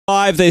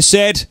5. They're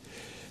set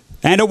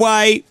and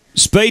away.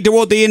 Speed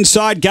toward the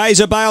inside,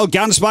 Gazer Bale,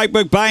 Gunsmoke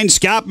McBain,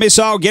 Scarp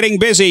Missile getting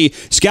busy.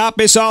 Scarp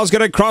Missile's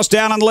going to cross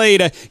down and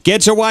lead.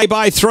 Gets away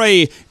by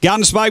 3.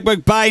 Gunsmoke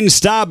McBain,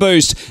 Star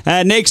Boost.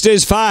 Next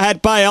is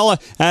Farhat Bale,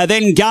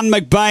 then Gun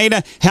McBain,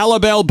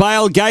 Halibel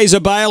Bale,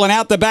 Gazer Bale, and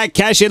out the back,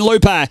 Cash in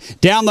Looper.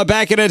 Down the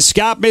back, and it's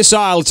Scarp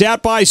Missile. It's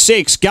out by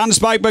 6.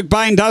 Gunsmoke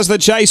McBain does the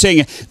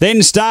chasing.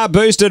 Then Star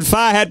Boosted,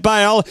 Farhat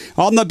Bale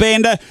on the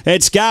bend.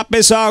 It's Scarp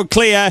Missile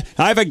clear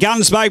over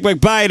Gunsmoke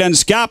McBain, and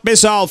Scarp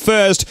Missile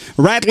first.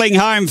 Rattling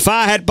home,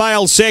 Farhat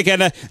Bale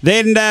second.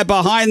 Then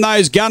behind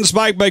those,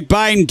 Gunsmoke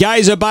McBain,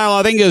 Gazer Bale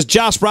I think has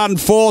just run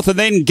 4th, and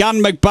then Gun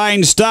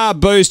McBain, Star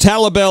Boost,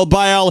 Halibel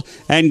Bale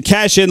and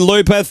Cash in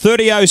Looper.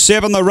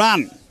 30.07 the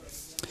run.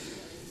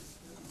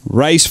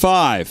 Race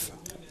 5.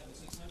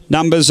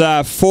 Numbers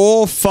are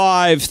 4,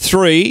 5,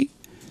 3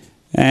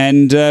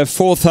 and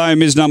 4th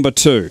home is number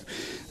 2.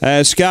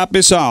 Scarp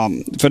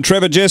Missile for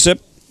Trevor Jessup.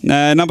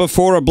 Number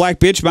 4, a Black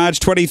Bitch, March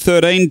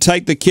 2013.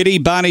 Take the Kitty,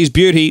 Barney's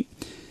Beauty.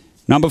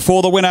 Number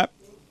 4, the winner.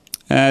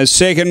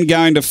 Second,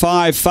 going to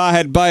 5,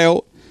 Farhat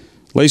Bale.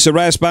 Lisa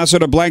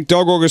Rasmussen, a Black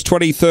Dog, August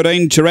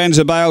 2013.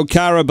 Chiranza Bale,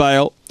 Cara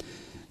Bale.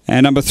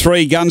 And number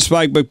 3,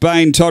 Gunsmoke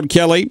McBain, Todd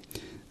Kelly.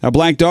 A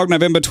Black Dog,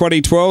 November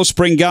 2012.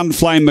 Spring Gun,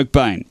 Flame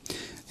McBain.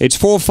 It's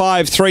 4,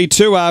 5, 3,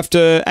 2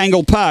 after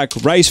Angle Park,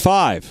 race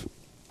 5.